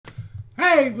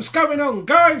Hey, what's going on,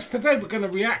 guys? Today we're going to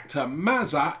react to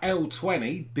Mazza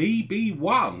L20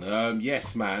 DB1.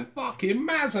 Yes, man. Fucking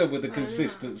Mazza with the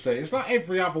consistency. It's like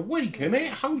every other week, isn't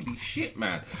it? Holy shit,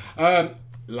 man.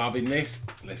 Loving this.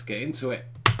 Let's get into it.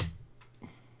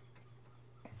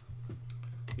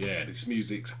 Yeah, this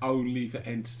music's only for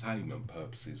entertainment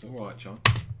purposes. All right, John.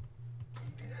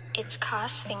 It's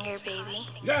Cos Finger, baby.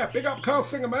 Yeah, big up Carl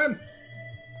Singer, man.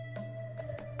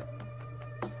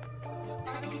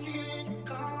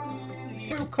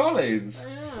 Phil Collins.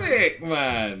 Sick,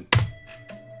 man.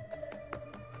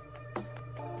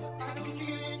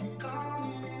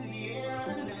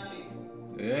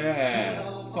 Yeah.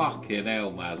 Fucking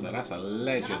hell, Mazza. That's a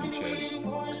legend tune.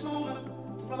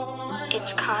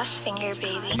 It's Cos Finger,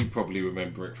 baby. You probably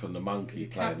remember it from the monkey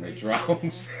playing the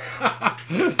drums.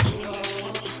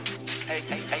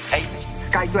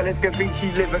 Sky dwellers get Vinci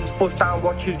living, bust down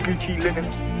watches, Gucci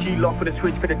linen, G-lock with a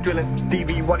switch for the drilling,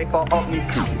 DB1 if I up me.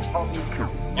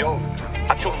 Yo,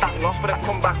 I took that loss but I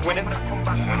come back winning.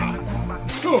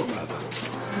 Good, Mazza.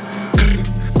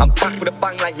 I'm back with a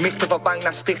bang like mist. If I bang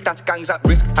that stick, that's gangs at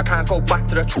risk. I can't go back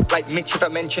to the truth like Mitch. If I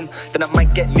mention, then I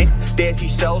might get nicked. Dirty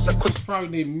cells, I could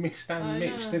thrown in Mr. and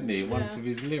Mitch, didn't he? Once of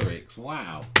his lyrics.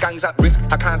 Wow. Gangs at risk.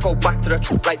 I can't go back to the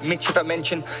truth like Mitch. If I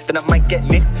mention, then I might get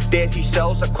nicked. Dirty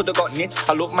cells, I could have got nits.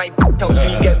 I love my tells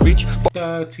me get rich.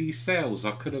 Dirty cells,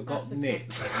 I could have got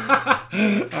nits.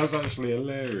 That was actually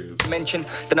hilarious. Mention,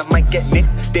 then I might get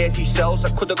nicked. Dirty cells, I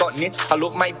could have got nits. I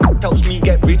love my tells me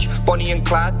get rich. Bonnie and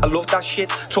Clyde, I love that shit.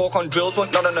 Talk on drills,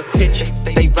 but not on a pitch.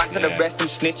 They ran to the ref and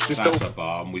snitched and That's still. a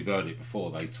bar, and we've heard it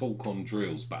before. They talk on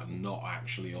drills, but not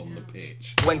actually on the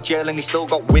pitch. Went jail and he still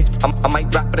got whipped. I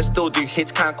might rap, but I still do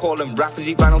hits. Can't call him rappers,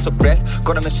 he ran out of breath.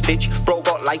 Got him a stitch. Bro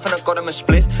got life and I got him a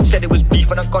split. Said it was beef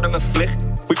and I got him a flick.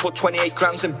 We put 28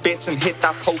 grams in bits and hit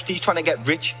that post. He's trying to get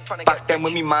rich. Back then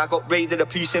when me ma got raided, the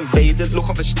police invaded,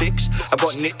 looking for sticks. I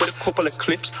got nicked with a couple of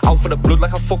clips. Out for the blood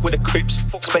like I fuck with the Crips.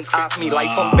 Spent half me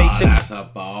life on basic. That's a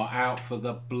bar. Out for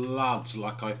the bloods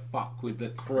like I fuck with the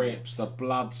Crips. The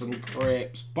bloods and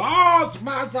Crips. Bars,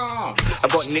 Mazza! I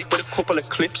got nicked with a couple of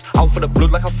clips. Out for the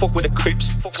blood like I fuck with the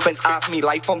Crips. Spent half me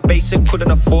life on basic.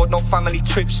 Couldn't afford no family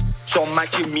trips. So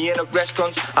imagine me in a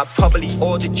restaurant. I'd probably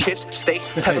order chips, steak,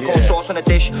 peppercorn sauce on a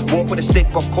dish. Walk with a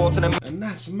stick, got caught in a... And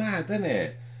that's mad, isn't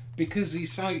it? Because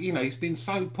he's so, you know, he's been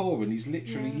so poor and he's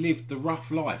literally lived the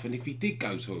rough life. And if he did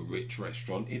go to a rich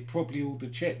restaurant, he'd probably order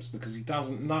chips because he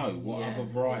doesn't know what other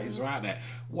varieties are out there.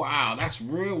 Wow, that's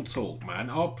real talk, man.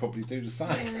 I'd probably do the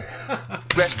same.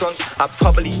 Restaurants, I'd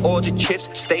probably order chips,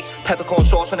 steak, peppercorn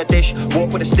sauce on a dish.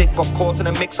 Walk with a stick, got caught in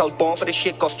a mix. I was born for the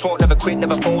shit, got taught, never quit,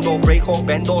 never fold or break or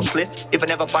bend or slip. If I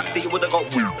never backed it, you would've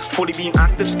got whooped. Fully being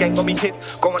active, skank on me hip.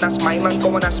 Go and ask my man,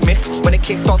 go and ask Mick. When it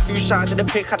kicked off, whose side of the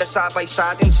pick? Had a side by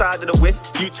side inside of the whip.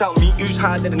 You tell me who's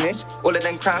harder than this. All of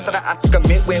them crimes that I had to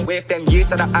commit. Went with them years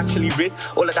that I actually rid.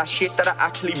 All of that shit that I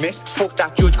actually missed. Fuck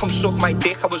that judge, come suck my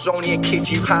dick. I was only a kid,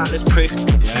 you heartless prick.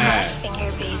 Yeah.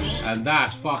 Finger, baby. And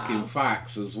that's fucking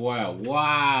facts as well.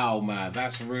 Wow, man,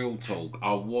 that's real talk.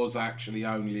 I was actually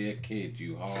only a kid,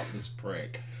 you heartless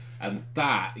prick. And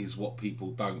that is what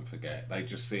people don't forget. They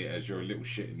just see it as you're a little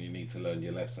shit and you need to learn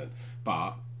your lesson.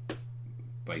 But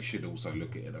they should also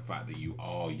look at the fact that you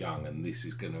are young and this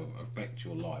is going to affect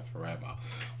your life forever.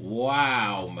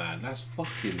 Wow, man, that's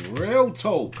fucking real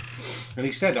talk. And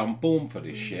he said, I'm born for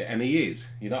this shit, and he is.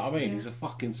 You know what I mean? He's a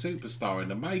fucking superstar in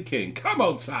the making. Come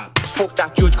on, son. Fuck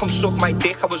that judge, come suck my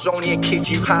dick. I was only a kid,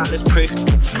 you heartless prick.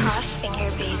 It's Cos Finger,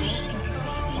 baby.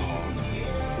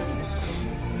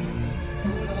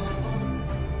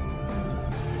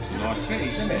 It's a nice city,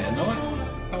 isn't it? At night.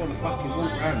 I don't want to fucking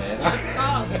walk around there.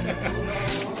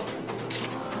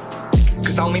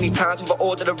 Cause how many times have I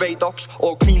ordered a raid ops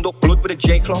or cleaned up blood with a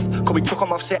J-cloth? Cause we took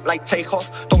them off set like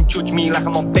Takeoff. Don't judge me like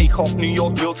I'm on Bake Off. New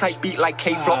York drill type beat like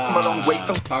K-Flock. Come a long way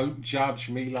from... Don't judge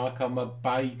me like I'm a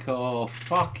Bake Off.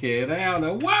 Fucking hell,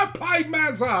 no. Well played,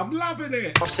 Mazza. I'm loving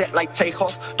it. Off set like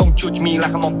Takeoff. Don't judge me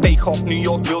like I'm on Bake Off. New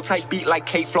York drill type beat like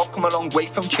K-Flock. Come a long way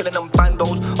from chilling on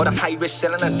bandos or the high risk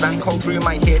selling a Zanco. Through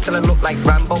my hair till I look like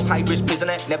Rambo. High risk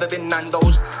prisoner, never been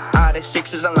Nando's.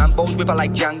 RS6s and Lambos, whipper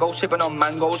like Django, sipping on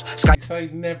mangoes. Sky. So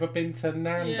he'd never been to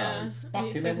Nando's. Yeah,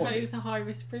 Fucking he said hell, he was a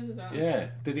high-risk prisoner. yeah.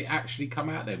 Did it actually come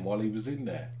out then while he was in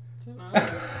there?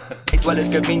 As well as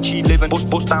Da Vinci living,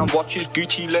 bust down watches,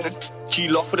 Gucci linen,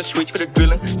 G-lock with a switch for the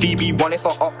drilling, DB1 if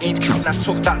I up needs killing. I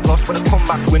took that loss but I come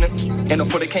back winning. End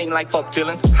up with a king like Bob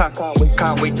Dylan. I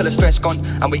can't wait till the stress gone.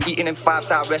 And we're eating in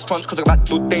 5-star restaurants. Cause I've had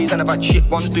good days and I've had shit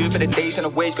ones. Do it for the days and the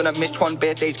ways, gonna miss one.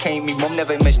 Birthdays came, me mum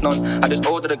never missed none. I just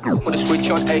ordered a group with a switch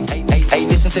on. Hey,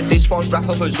 listen to this one. Rap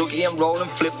up a Zoogie and roll and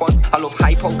flip one. I love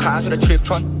hypo cars with a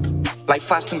Triptron. like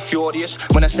Fast and Furious.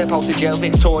 When I step out of jail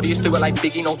victorious, do it like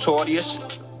Biggie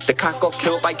Notorious. The cat got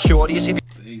killed by Curious.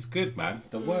 He's good, man.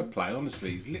 The wordplay,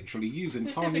 honestly, he's literally using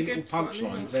tiny little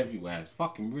punchlines everywhere. It's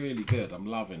fucking really good. I'm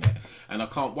loving it. And I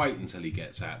can't wait until he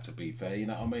gets out, to be fair. You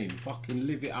know what I mean? Fucking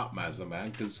live it up, Mazza, man,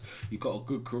 because you've got a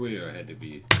good career ahead of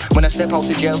you. When I step out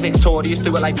of jail victorious,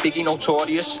 do it like Biggie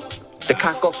Notorious. The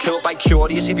cat got killed by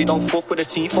Curious. If you don't fuck with the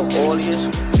team, fuck all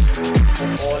yous.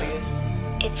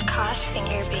 It's Cost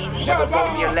Finger Baby. Never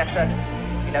wrote me a letter.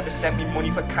 You never sent me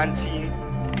money for canteen.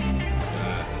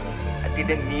 I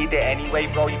didn't need it anyway,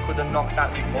 bro. You could have knocked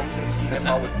at me mums and seen if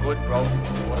I was good, bro.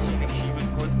 What do you think she was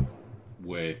good?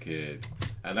 Wicked.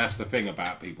 And that's the thing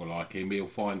about people like him. He'll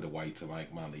find a way to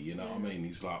make money, you know what I mean?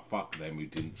 He's like, fuck them who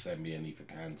didn't send me any for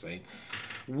canteen.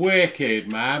 Wicked,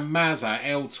 man. Mazza,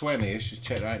 L20. Let's just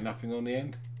check there ain't nothing on the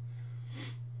end.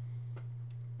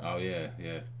 Oh, yeah,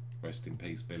 yeah. Rest in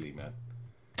peace, Billy, man.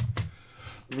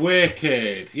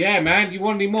 Wicked. Yeah, man. You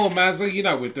want any more, Mazza? You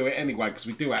know we'll do it anyway, because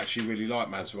we do actually really like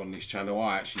Mazza on this channel.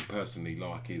 I actually personally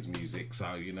like his music,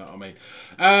 so you know what I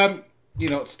mean. You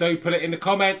know what to do. Put it in the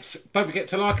comments. Don't forget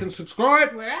to like and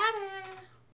subscribe. We're out of